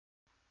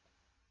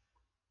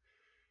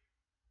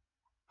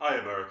Hi,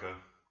 America.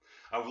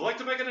 I would like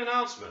to make an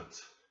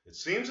announcement. It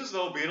seems as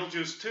though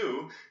Beetlejuice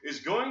 2 is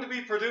going to be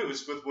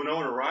produced with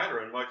Winona Ryder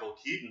and Michael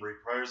Keaton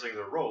reprising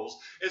their roles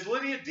as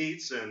Lydia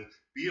Dietz and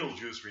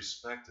Beetlejuice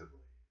respectively.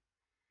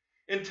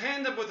 In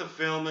tandem with the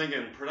filming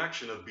and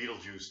production of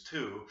Beetlejuice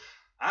 2,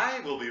 I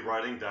will be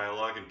writing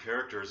dialogue and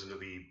characters into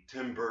the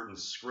Tim Burton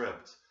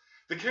script.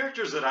 The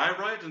characters that I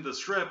write in the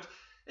script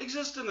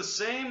exist in the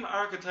same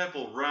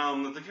archetypal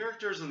realm that the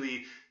characters in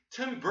the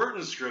Tim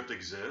Burton script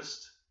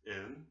exist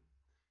in.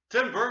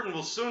 Tim Burton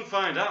will soon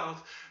find out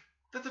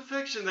that the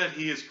fiction that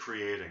he is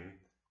creating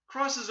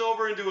crosses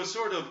over into a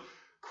sort of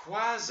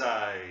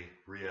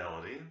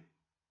quasi-reality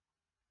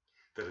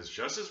that is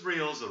just as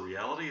real as the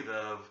reality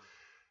of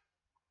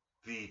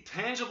the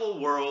tangible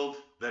world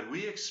that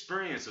we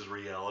experience as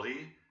reality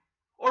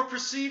or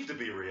perceive to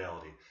be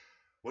reality.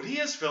 When he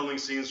is filming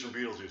scenes from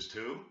Beetlejuice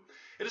 2,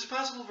 it is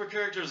possible for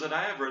characters that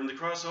I have written to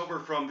cross over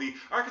from the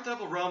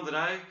archetypal realm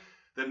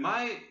that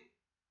my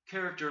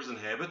characters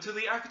inhabit to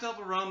the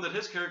archetypal realm that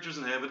his characters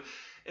inhabit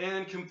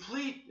and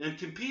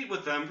compete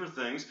with them for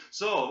things.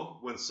 So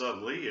when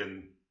suddenly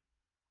in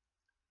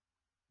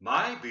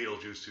my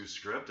Beetlejuice 2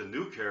 script a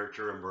new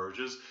character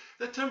emerges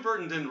that Tim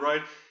Burton didn't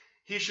write,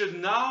 he should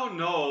now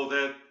know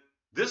that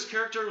this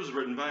character was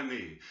written by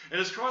me and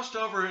has crossed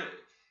over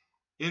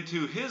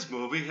into his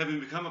movie,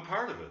 having become a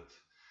part of it.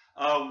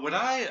 What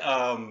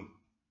I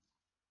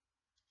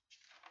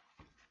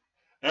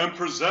am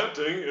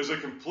presenting is a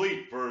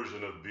complete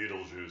version of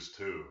Beetlejuice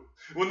 2.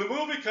 When the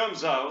movie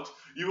comes out,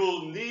 you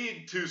will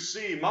need to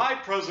see my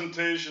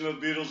presentation of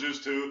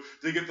Beetlejuice 2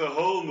 to get the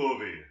whole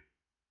movie.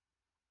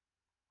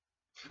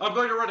 I'm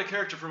going to write a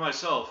character for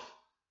myself,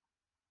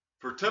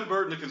 for Tim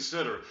Burton to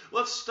consider.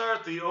 Let's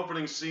start the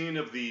opening scene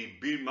of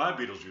my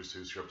Beetlejuice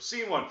 2 script.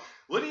 Scene 1.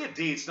 Lydia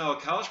Dietz, now a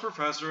college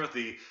professor at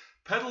the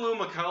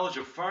Petaluma College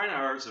of Fine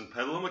Arts in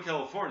Petaluma,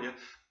 California,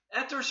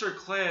 enters her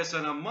class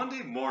on a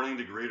Monday morning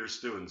to greet her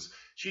students.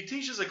 She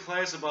teaches a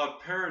class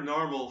about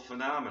paranormal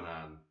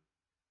phenomenon.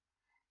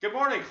 Good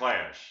morning,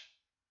 class.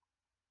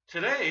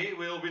 Today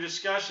we'll be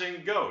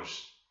discussing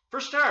ghosts. For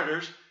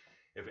starters,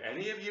 have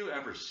any of you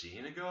ever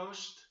seen a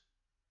ghost?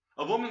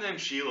 A woman named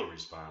Sheila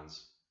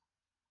responds,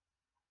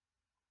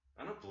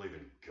 I don't believe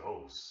in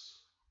ghosts.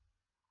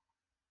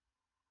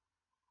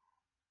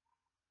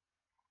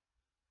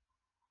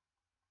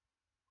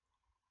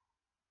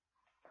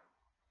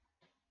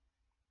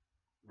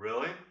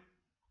 Really?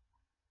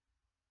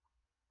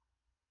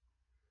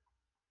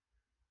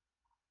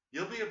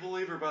 You'll be a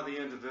believer by the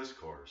end of this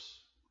course.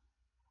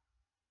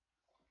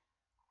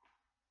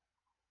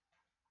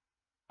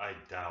 I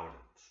doubt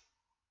it.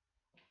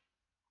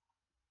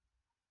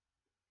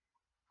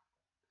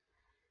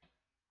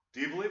 Do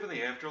you believe in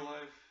the afterlife?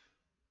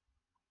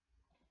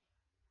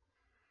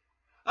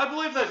 I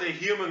believe that the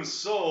human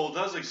soul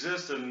does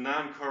exist in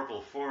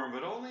non-corporeal form,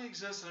 but only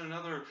exists in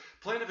another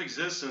plane of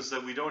existence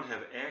that we don't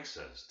have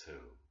access to.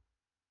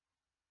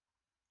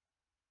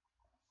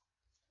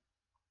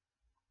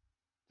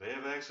 They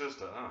have access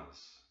to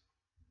us.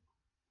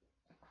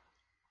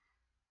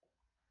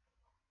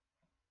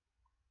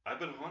 I've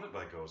been haunted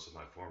by ghosts of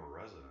my former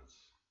residence.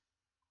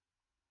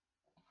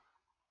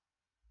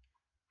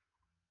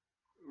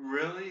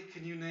 Really?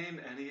 Can you name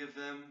any of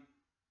them?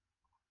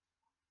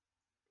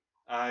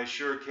 I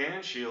sure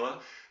can,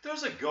 Sheila.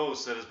 There's a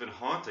ghost that has been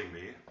haunting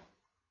me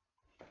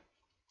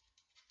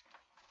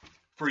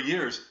for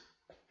years.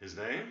 His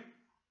name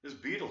is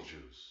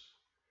Beetlejuice.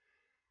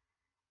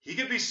 He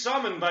could be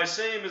summoned by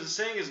saying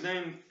his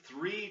name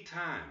 3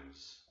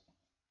 times.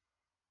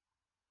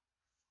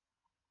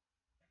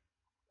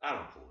 I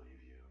don't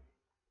believe you.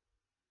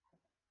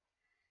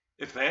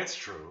 If that's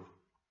true,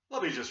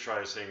 let me just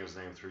try saying his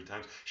name 3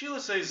 times. Sheila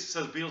says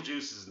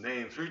Beetlejuice's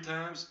name 3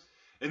 times.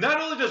 And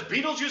not only does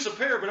Beetlejuice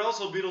appear, but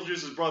also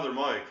Beetlejuice's brother,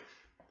 Mike.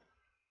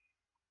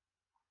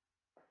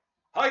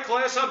 Hi,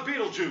 class, I'm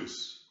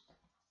Beetlejuice.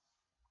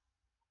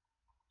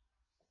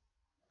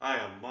 I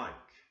am Mike.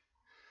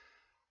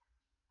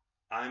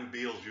 I'm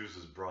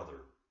Beetlejuice's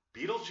brother.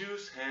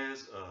 Beetlejuice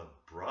has a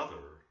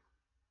brother.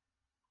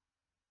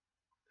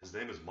 His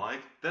name is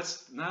Mike.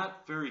 That's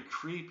not very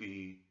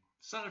creepy.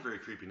 It's not a very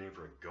creepy name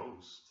for a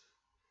ghost.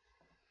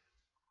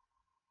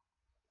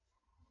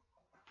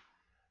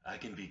 I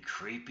can be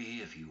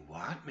creepy if you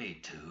want me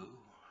to.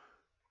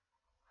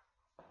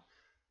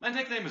 My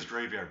nickname is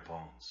Graveyard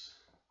Bones.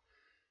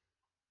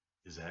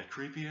 Is that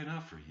creepy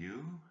enough for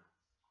you?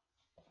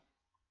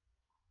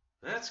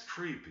 That's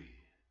creepy.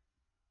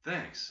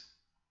 Thanks.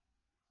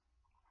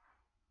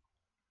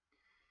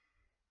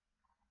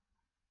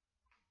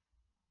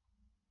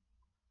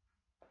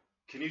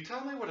 Can you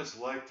tell me what it's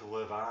like to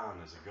live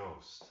on as a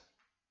ghost?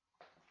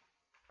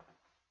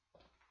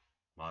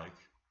 Mike?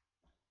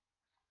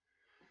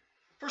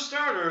 For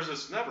starters,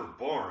 it's never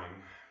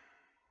boring.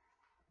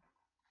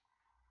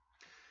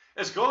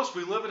 As ghosts,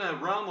 we live in a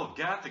realm of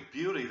gothic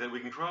beauty that we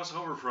can cross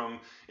over from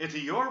into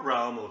your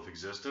realm of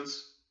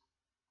existence.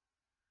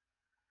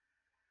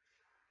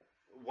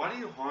 Why do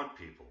you haunt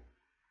people?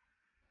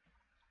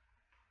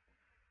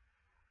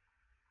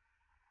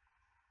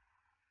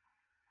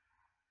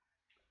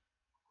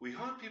 We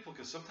haunt people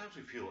because sometimes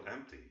we feel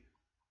empty.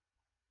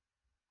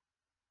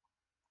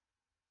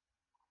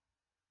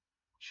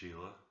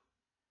 Sheila,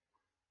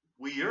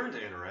 we yearn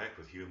to interact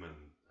with human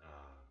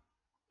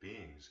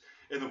beings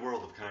in the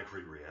world of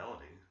concrete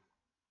reality.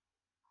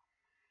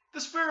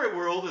 The spirit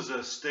world is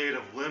a state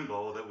of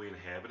limbo that we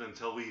inhabit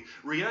until we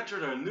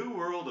re-enter a new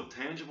world of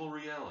tangible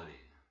reality.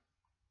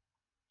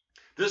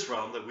 This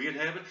realm that we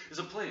inhabit is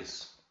a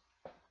place.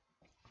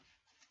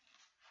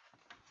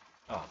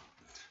 Oh,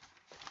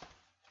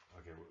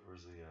 okay.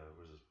 Where's this?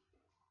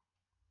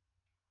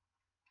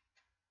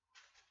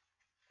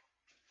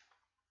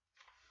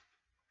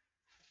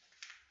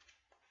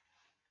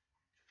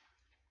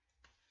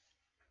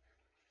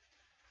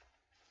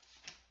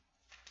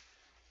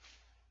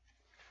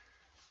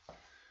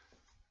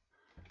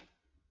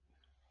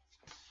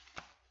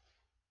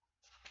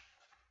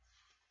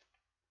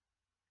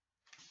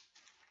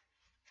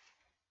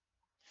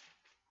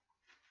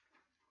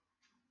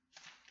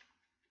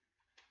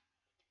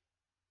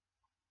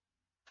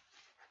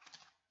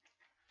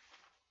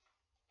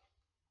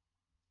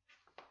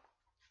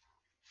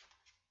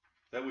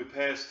 That we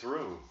pass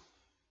through.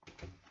 Do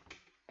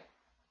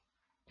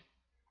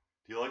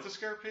you like to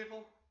scare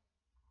people?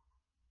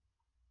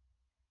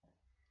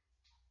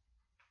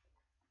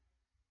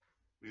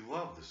 We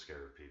love to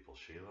scare people,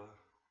 Sheila.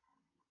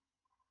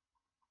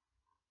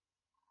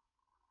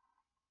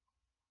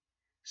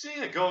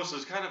 Seeing a ghost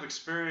is kind of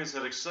experience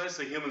that excites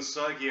the human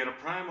psyche at a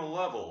primal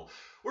level,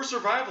 where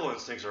survival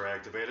instincts are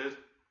activated.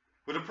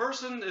 When a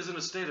person is in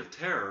a state of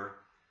terror,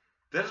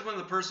 that is when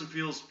the person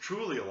feels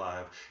truly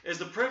alive, as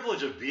the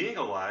privilege of being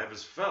alive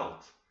is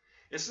felt.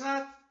 It's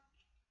not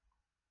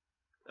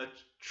a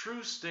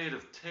true state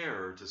of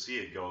terror to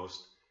see a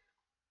ghost.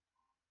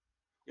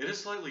 It is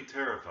slightly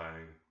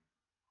terrifying,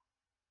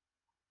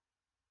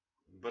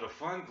 but a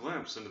fun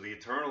glimpse into the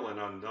eternal and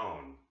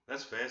unknown.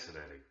 That's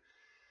fascinating.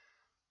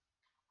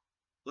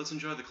 Let's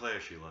enjoy the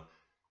class, Sheila.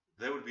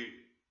 That would be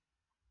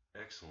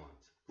excellent.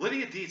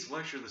 Lydia Dietz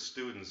lectured the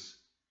students.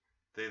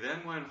 They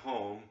then went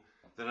home.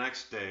 The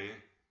next day,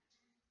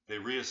 they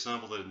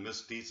reassembled in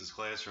Miss Dietz's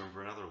classroom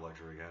for another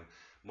lecture again.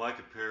 Mike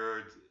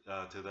appeared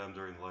to them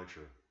during the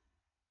lecture.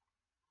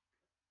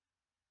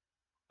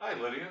 Hi,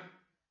 Lydia.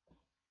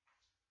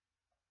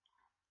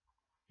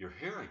 You're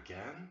here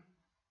again?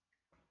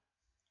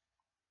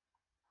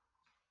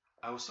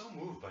 I was so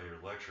moved by your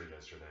lecture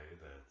yesterday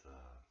that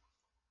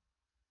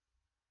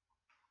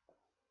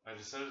I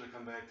decided to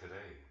come back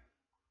today.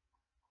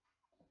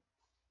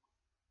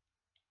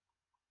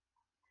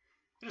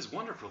 It is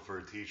wonderful for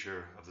a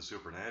teacher of the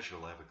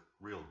supernatural to have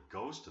a real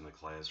ghost in the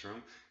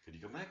classroom. Could you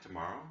come back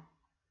tomorrow?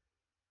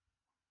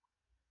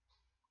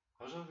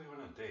 How's everyone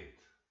on a date?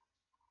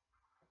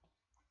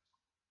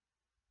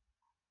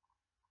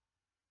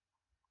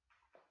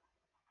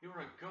 You were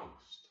a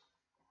ghost.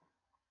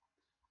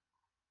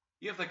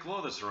 You have that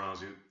glow that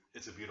surrounds you.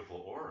 It's a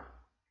beautiful aura.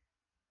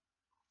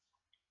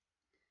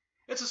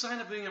 It's a sign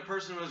of being a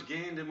person who has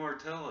gained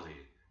immortality.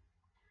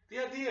 The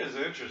idea is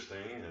interesting.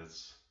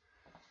 It's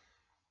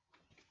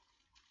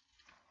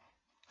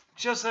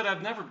just that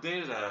I've never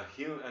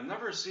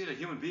seen a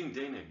human being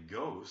dating a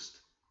ghost.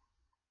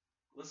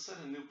 Let's set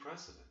a new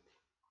precedent.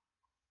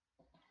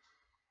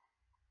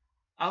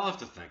 I'll have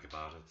to think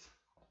about it.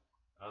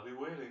 I'll be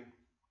waiting.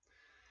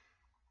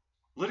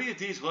 Lydia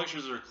Dietz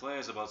lectures her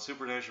class about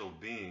supernatural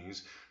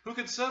beings who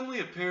can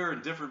suddenly appear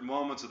in different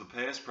moments of the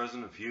past,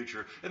 present, and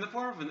future in the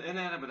form of an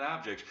inanimate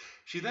object.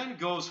 She then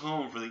goes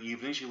home for the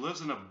evening. She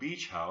lives in a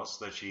beach house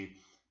that she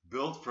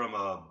built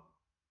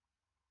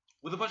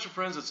with a bunch of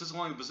friends that sits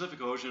along the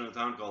Pacific Ocean in a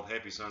town called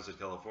Happy Sunset,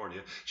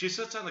 California. She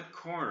sits on the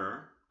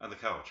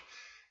couch,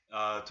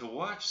 to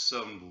watch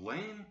some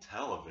lame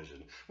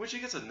television. When she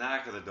gets a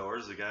knock at the door,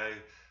 is the guy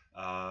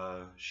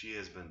she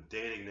has been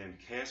dating named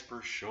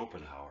Casper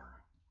Schopenhauer.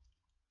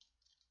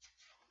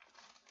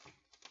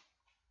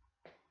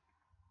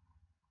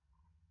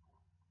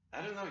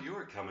 I didn't know you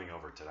were coming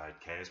over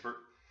tonight, Casper.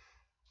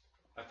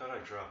 I thought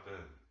I'd drop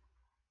in.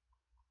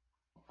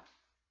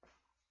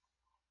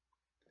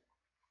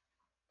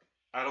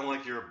 I don't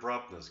like your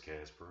abruptness,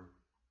 Casper.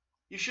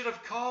 You should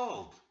have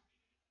called.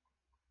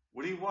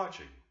 What are you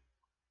watching?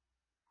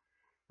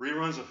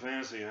 Reruns of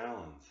Fantasy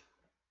Island.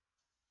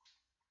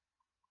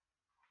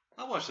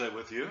 I'll watch that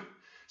with you.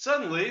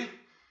 Suddenly,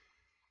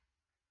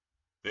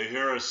 they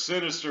hear a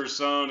sinister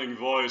sounding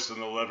voice in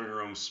the living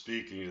room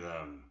speaking to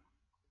them.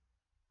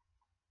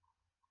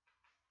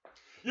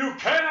 You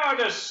cannot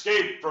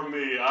escape from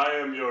me.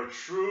 I am your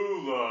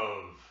true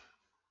love.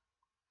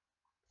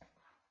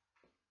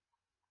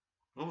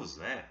 What was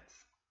that?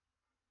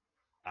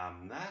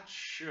 I'm not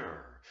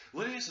sure.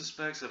 Lydia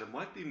suspects that it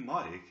might be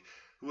Mike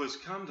who has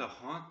come to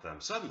haunt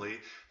them. Suddenly,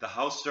 the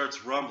house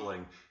starts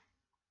rumbling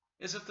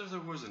as if there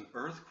was an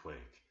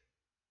earthquake.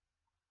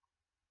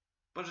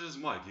 But it is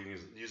Mike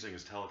using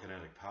his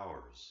telekinetic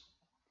powers.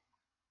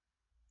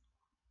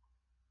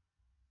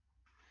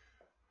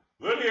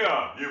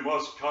 Lydia, you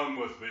must come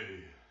with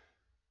me.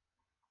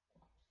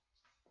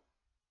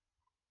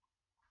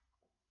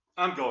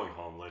 I'm going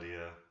home,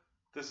 Lydia.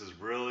 This is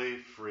really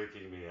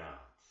freaking me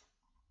out.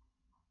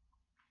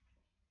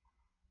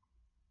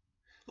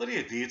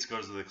 Lydia Dietz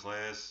goes to the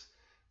class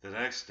the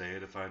next day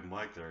to find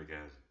Mike there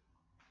again.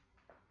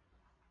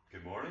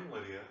 Good morning,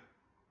 Lydia.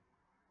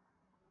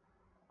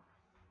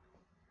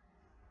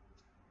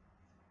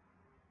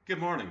 Good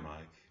morning,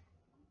 Mike.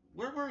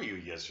 Where were you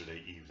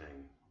yesterday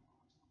evening?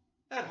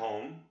 At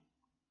home.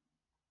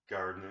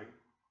 Gardening.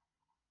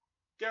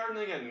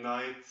 Gardening at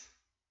night.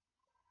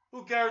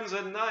 Who gardens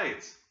at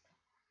night?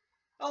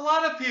 A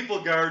lot of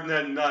people garden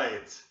at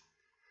night.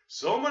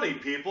 So many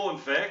people, in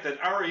fact, that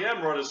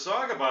REM wrote a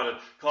song about it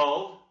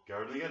called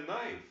Gardening at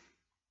Night.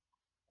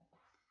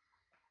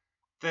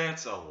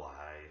 That's a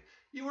lie.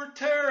 You were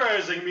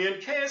terrorizing me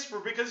and Casper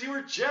because you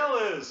were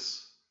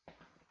jealous.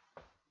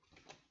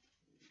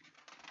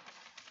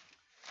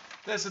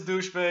 That's the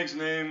douchebag's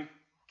name,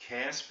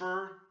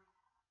 Casper?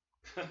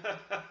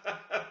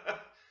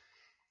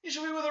 You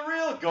should be with a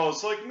real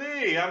ghost like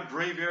me. I'm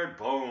Graveyard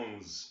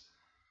Bones.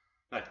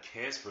 Not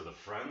Casper the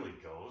friendly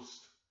ghost.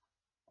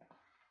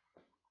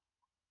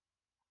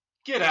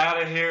 Get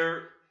out of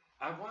here.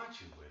 I want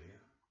you, Lydia.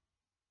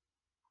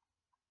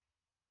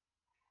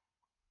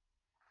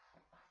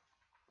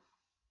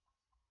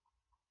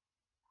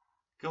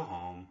 Go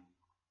home.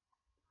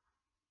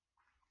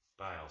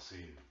 Bye, I'll see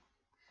you.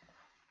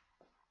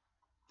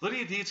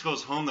 Lydia Dietz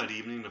goes home that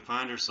evening to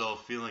find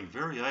herself feeling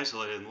very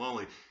isolated and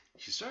lonely.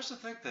 She starts to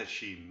think that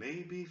she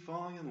may be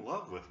falling in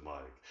love with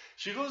Mike.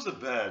 She goes to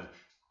bed.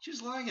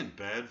 She's lying in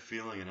bed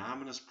feeling an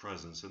ominous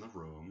presence in the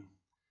room.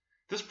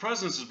 This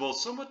presence is both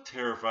somewhat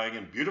terrifying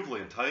and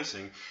beautifully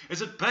enticing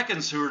as it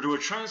beckons to her to a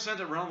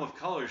transcendent realm of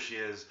color she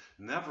has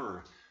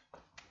never...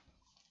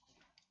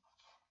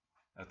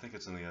 I think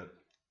it's in the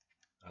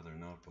other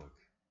notebook.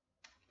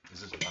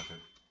 Is this... Okay.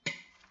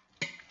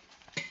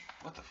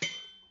 What the...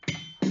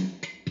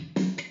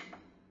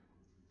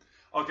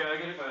 Okay, I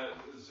get it.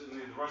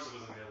 The rest of it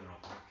is in the other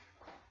notebook.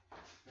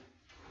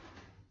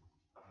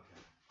 Okay.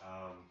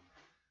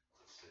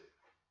 Let's see.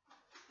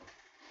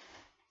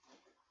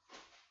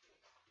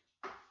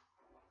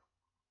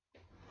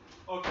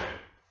 Okay.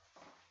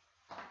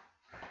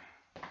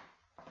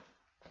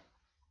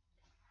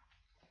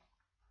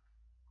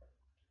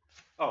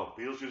 Oh,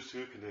 Beetlejuice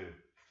 2 continued.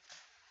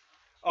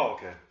 Oh,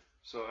 okay.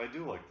 So I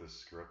do like this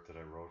script that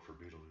I wrote for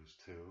Beetlejuice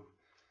 2.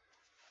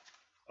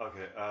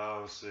 Okay,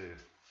 let's see.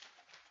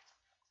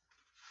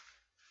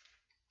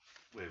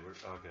 Wait,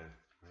 okay.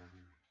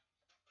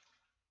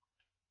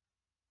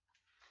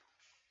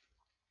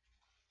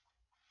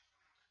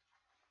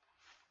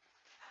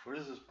 Where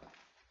is this?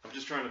 I'm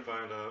just trying to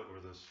find out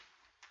where this...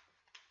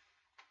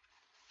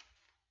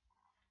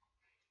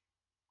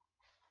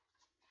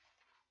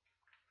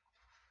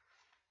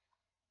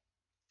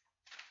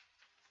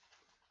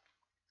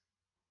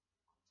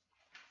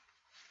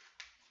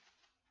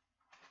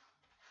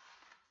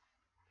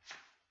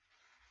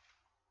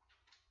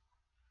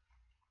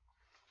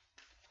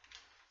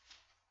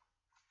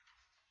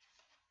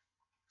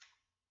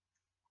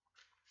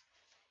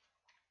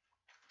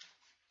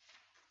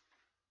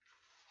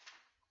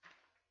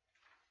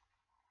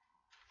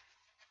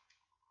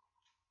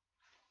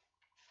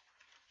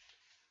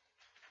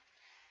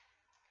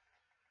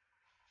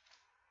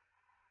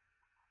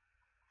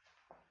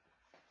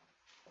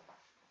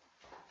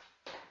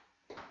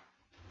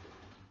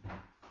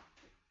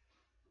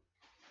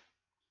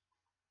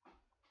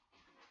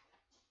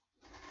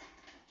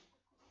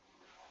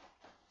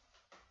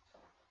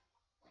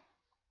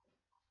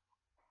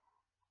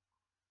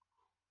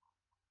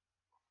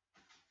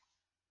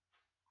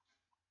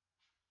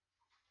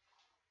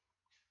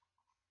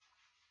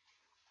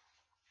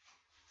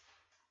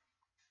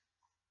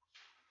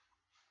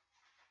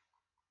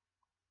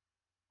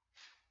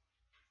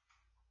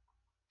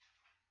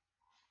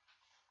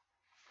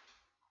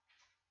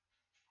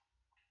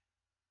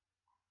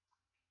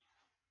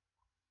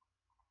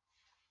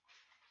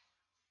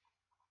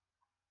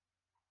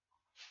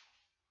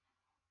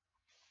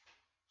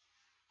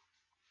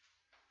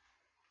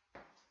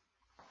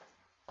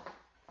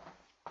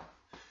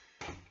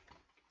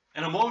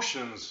 And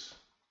emotions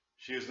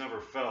she has never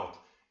felt.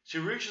 She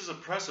reaches a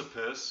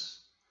precipice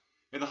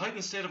in the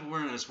heightened state of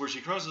awareness where she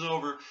crosses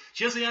over.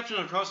 She has the option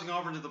of crossing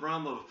over into the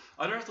realm of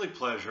unearthly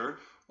pleasure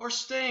or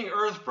staying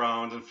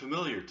earthbound in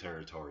familiar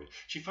territory.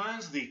 She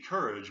finds the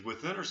courage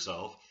within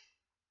herself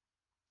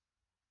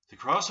to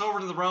cross over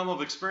to the realm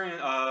of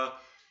experience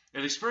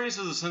and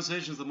experiences the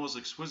sensations of the most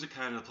exquisite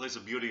kind in a place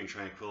of beauty and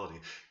tranquility.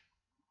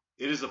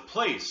 It is a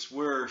place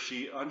where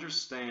she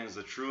understands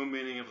the true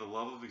meaning of the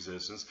love of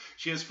existence.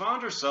 She has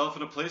found herself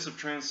in a place of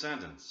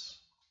transcendence.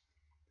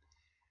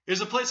 It is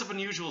a place of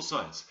unusual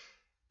sights.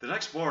 The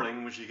next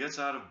morning, when she gets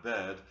out of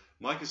bed,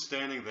 Mike is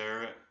standing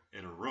there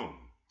in her room.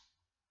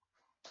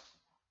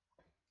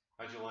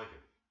 How'd you like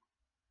it?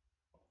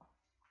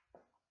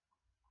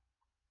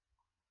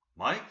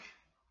 Mike,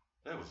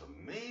 that was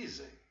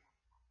amazing.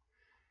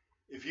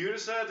 If you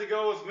decide to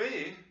go with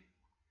me,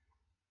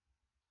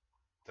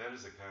 that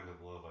is the kind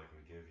of love I can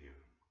give you.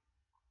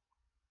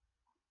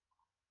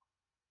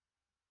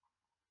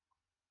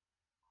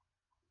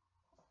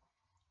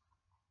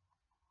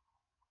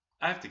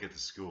 I have to get to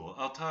school.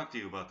 I'll talk to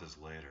you about this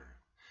later.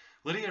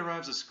 Lydia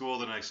arrives at school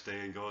the next day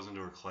and goes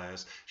into her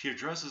class. She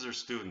addresses her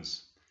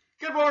students.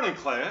 Good morning,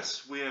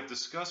 class. We have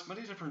discussed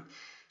many different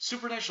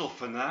supernatural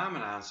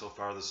phenomena so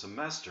far this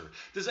semester.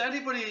 Does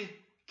anybody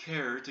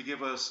care to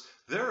give us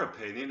their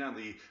opinion on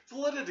the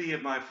validity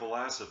of my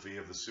philosophy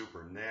of the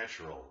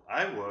supernatural?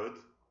 I would.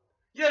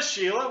 Yes,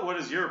 Sheila, what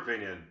is your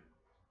opinion?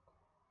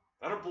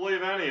 I don't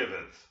believe any of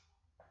it.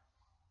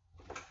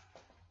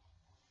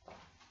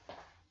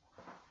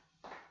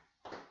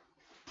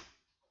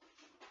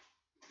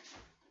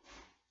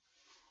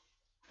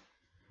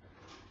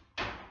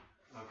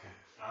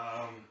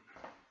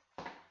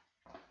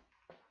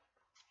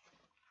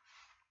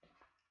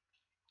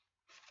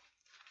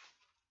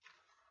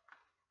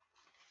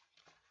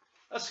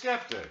 A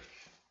skeptic.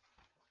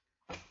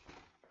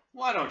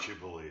 Why don't you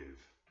believe?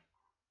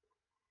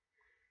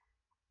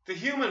 The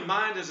human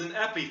mind is an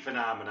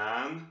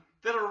epiphenomenon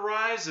that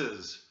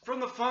arises from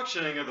the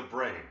functioning of the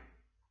brain.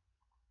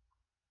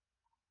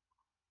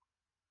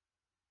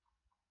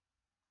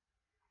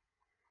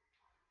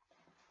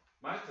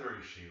 My theory,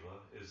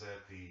 Sheila, is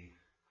that the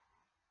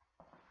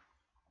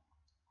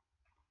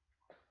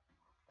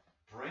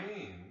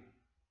brain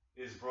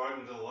is brought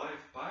into life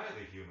by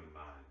the human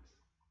mind,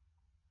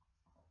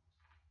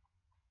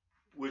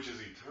 which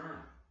is eternal.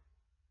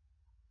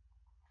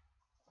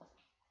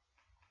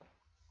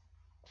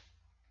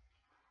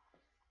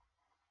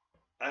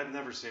 I've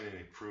never seen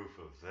any proof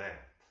of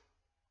that.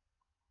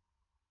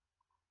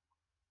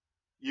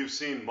 You've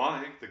seen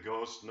Mike, the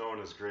ghost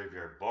known as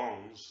Graveyard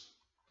Bones.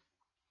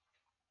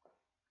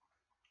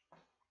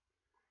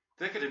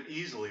 That could have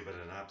easily been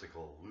an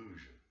optical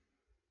illusion.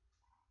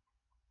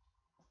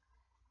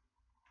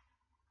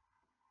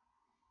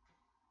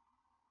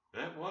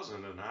 That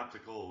wasn't an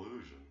optical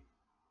illusion.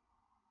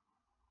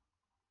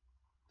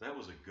 That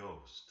was a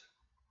ghost.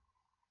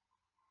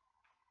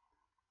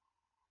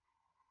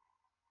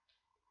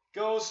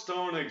 Ghosts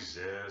don't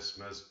exist,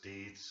 Miss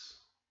Dietz.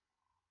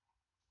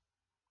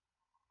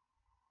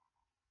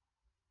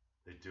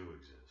 They do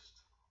exist.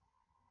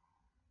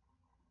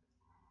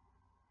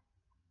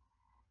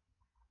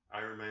 I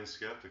remain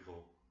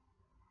skeptical.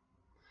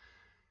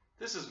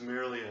 This is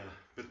merely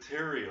a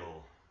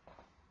material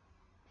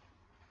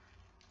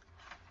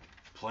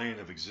plane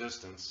of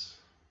existence.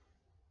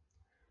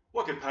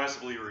 What could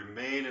possibly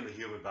remain in the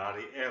human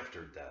body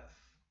after death?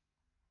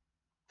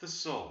 The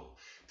soul.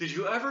 Did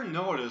you ever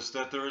notice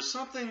that there is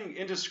something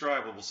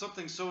indescribable,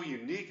 something so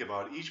unique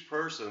about each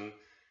person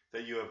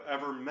that you have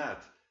ever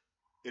met?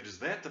 It is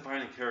that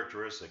defining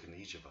characteristic in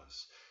each of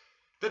us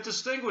that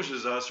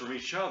distinguishes us from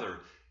each other.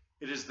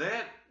 It is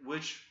that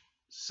which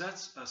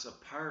sets us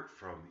apart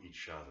from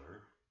each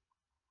other.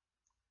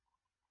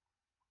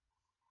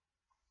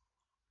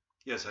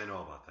 Yes, I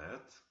know about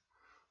that.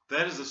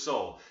 That is the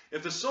soul.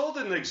 If the soul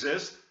didn't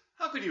exist,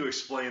 how could you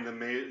explain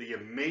the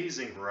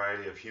amazing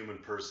variety of human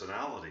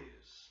personalities?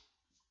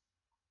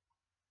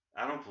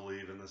 I don't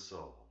believe in the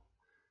soul.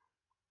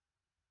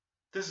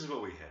 This is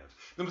what we have.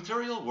 The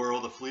material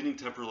world of fleeting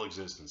temporal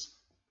existence.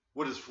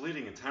 What is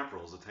fleeting and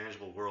temporal is the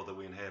tangible world that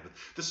we inhabit.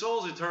 The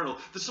soul is eternal.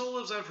 The soul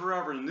lives on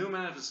forever in new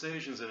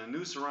manifestations and in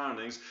new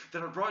surroundings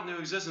that are brought into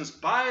existence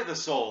by the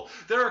soul.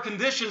 There are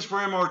conditions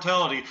for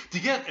immortality. To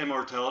get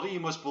immortality, you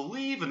must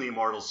believe in the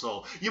immortal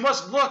soul. You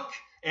must look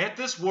at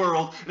this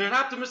world in an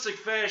optimistic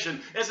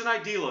fashion as an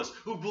idealist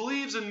who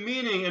believes in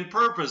meaning and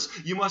purpose.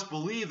 You must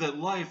believe that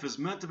life is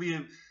meant to be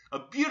a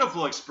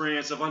beautiful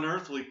experience of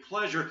unearthly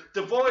pleasure,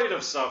 devoid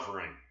of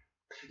suffering.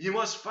 You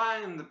must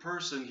find the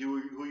person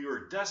who you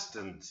are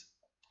destined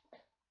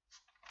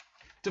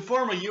to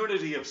form a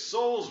unity of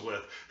souls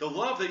with. The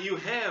love that you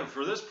have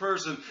for this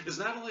person is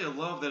not only a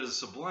love that is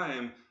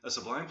sublime, a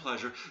sublime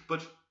pleasure,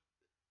 but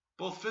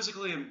both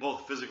physically and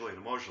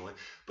emotionally,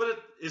 but it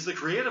is the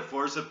creative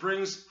force that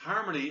brings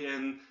harmony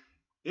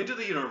into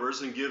the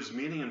universe and gives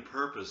meaning and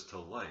purpose to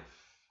life.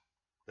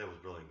 That was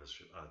brilliant, Miss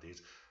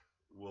Dietz.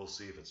 We'll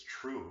see if it's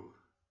true.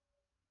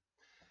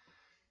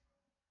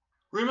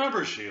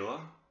 Remember, Sheila,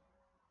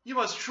 you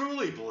must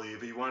truly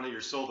believe you wanted your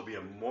soul to be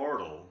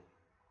immortal.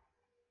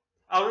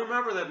 I'll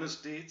remember that, Miss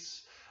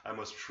Dietz. I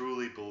must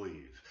truly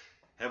believe.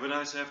 Have a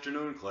nice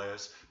afternoon,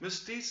 class. Miss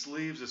Dietz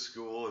leaves the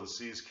school and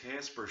sees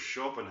Caspar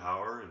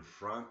Schopenhauer in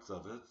front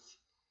of it.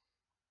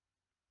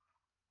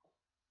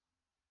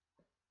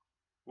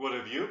 What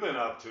have you been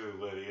up to,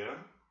 Lydia?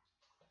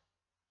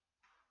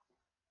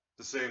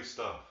 The same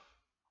stuff.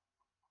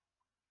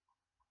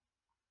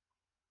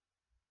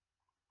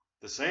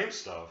 The same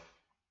stuff?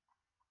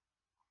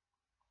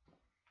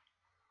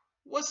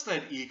 What's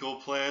that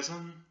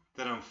ecoplasm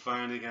that I'm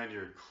finding on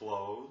your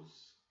clothes?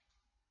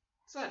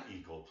 It's not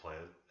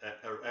ecoplasm,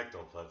 or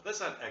ectoplasm.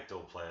 That's not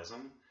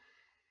ectoplasm.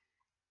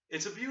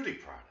 It's a beauty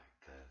product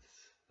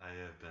that I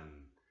have been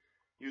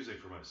using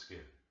for my skin.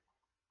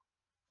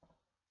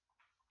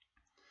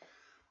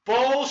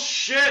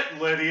 Bullshit,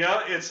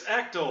 Lydia! It's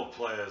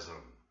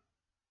ectoplasm.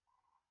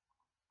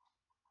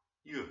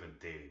 You have been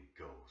dating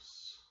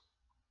ghosts.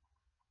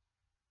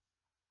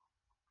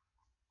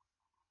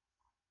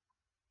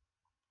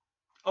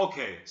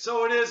 Okay,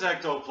 so it is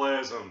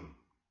ectoplasm.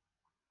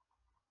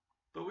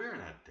 But we're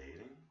not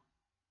dating.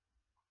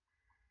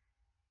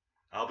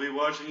 I'll be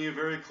watching you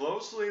very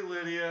closely,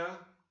 Lydia.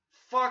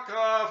 Fuck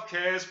off,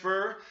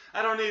 Casper.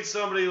 I don't need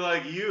somebody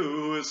like you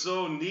who is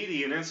so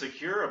needy and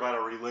insecure about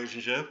a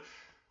relationship.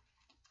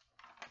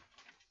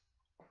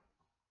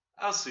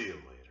 I'll see you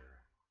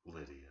later,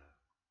 Lydia.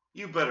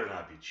 You better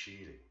not be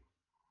cheating.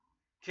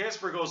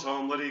 Casper goes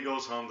home, Lydia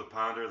goes home to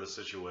ponder the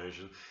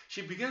situation.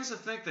 She begins to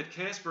think that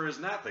Casper is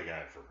not the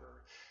guy for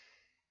her.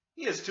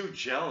 He is too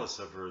jealous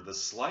of her, the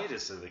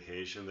slightest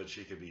indication that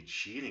she could be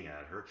cheating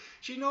at her.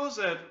 She knows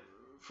that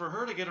for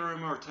her to get her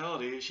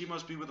immortality, she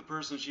must be with the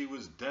person she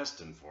was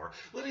destined for.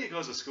 Lydia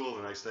goes to school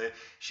the next day.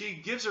 She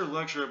gives her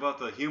lecture about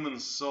the human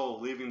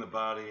soul leaving the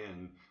body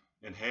and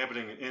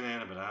inhabiting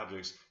inanimate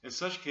objects. In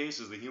such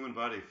cases, the human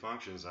body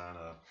functions on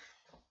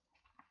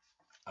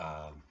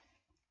a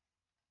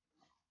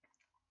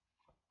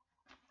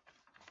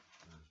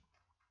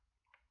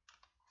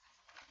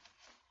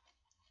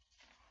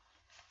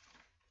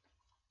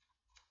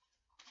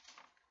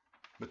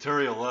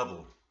material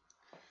level.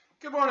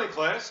 Good morning,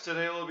 class.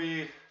 Today we'll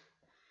be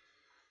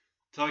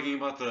talking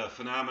about the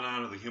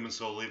phenomenon of the human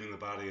soul leaving the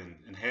body and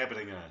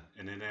inhabiting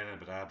an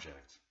inanimate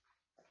object.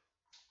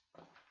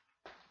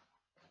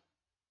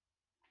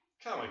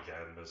 Come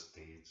again, Miss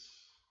Deeds.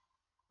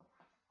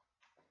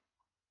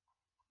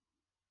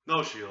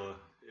 No, Sheila,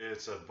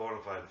 it's a bona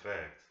fide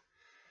fact.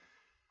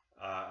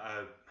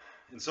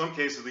 In some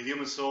cases, the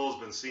human soul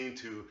has been seen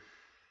to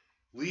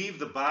leave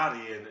the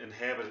body and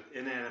inhabit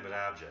inanimate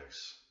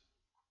objects.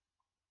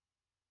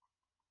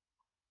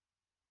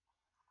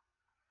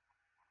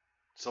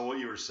 So what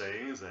you were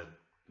saying is that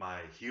my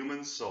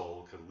human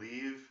soul could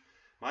leave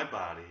my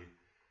body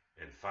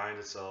and find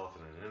itself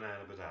in an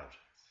inanimate object.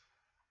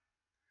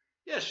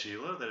 Yes,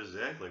 Sheila, that is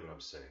exactly what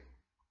I'm saying.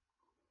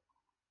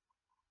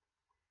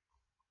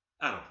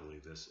 I don't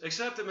believe this.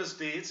 Except that, Miss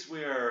Deeds,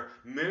 we are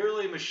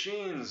merely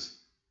machines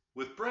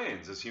with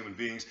brains as human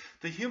beings.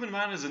 The human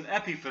mind is an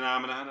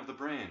epiphenomenon of the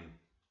brain.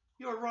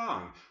 You are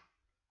wrong.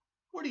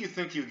 Where do you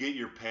think you get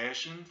your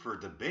passion for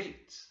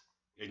debate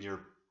and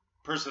your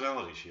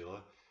personality, Sheila?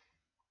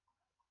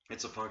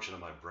 It's a function of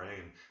my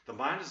brain. The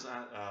mind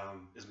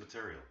is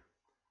material.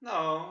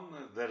 No,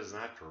 that is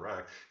not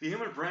correct. The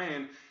human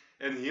brain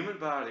and the human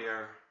body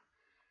are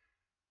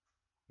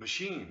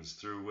machines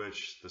through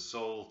which the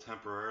soul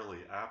temporarily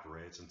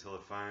operates until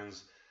it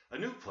finds a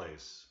new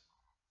place.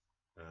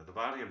 The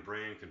body and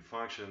brain can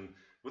function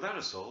without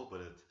a soul,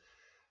 but it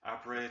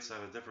operates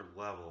at a different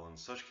level, in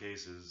such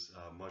cases,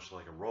 much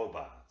like a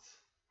robot.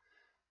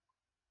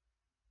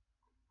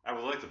 I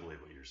would like to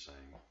believe what you're saying.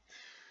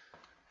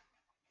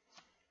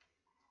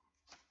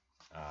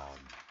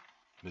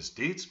 Miss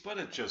Dietz, but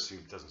it just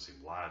doesn't seem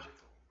logical.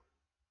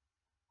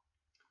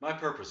 My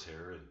purpose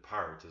here, in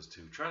part, is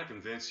to try to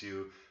convince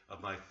you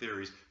of my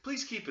theories.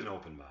 Please keep an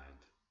open mind.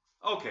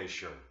 Okay,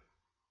 sure.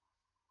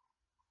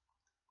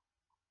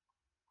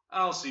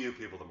 I'll see you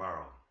people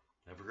tomorrow.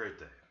 Have a great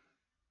day.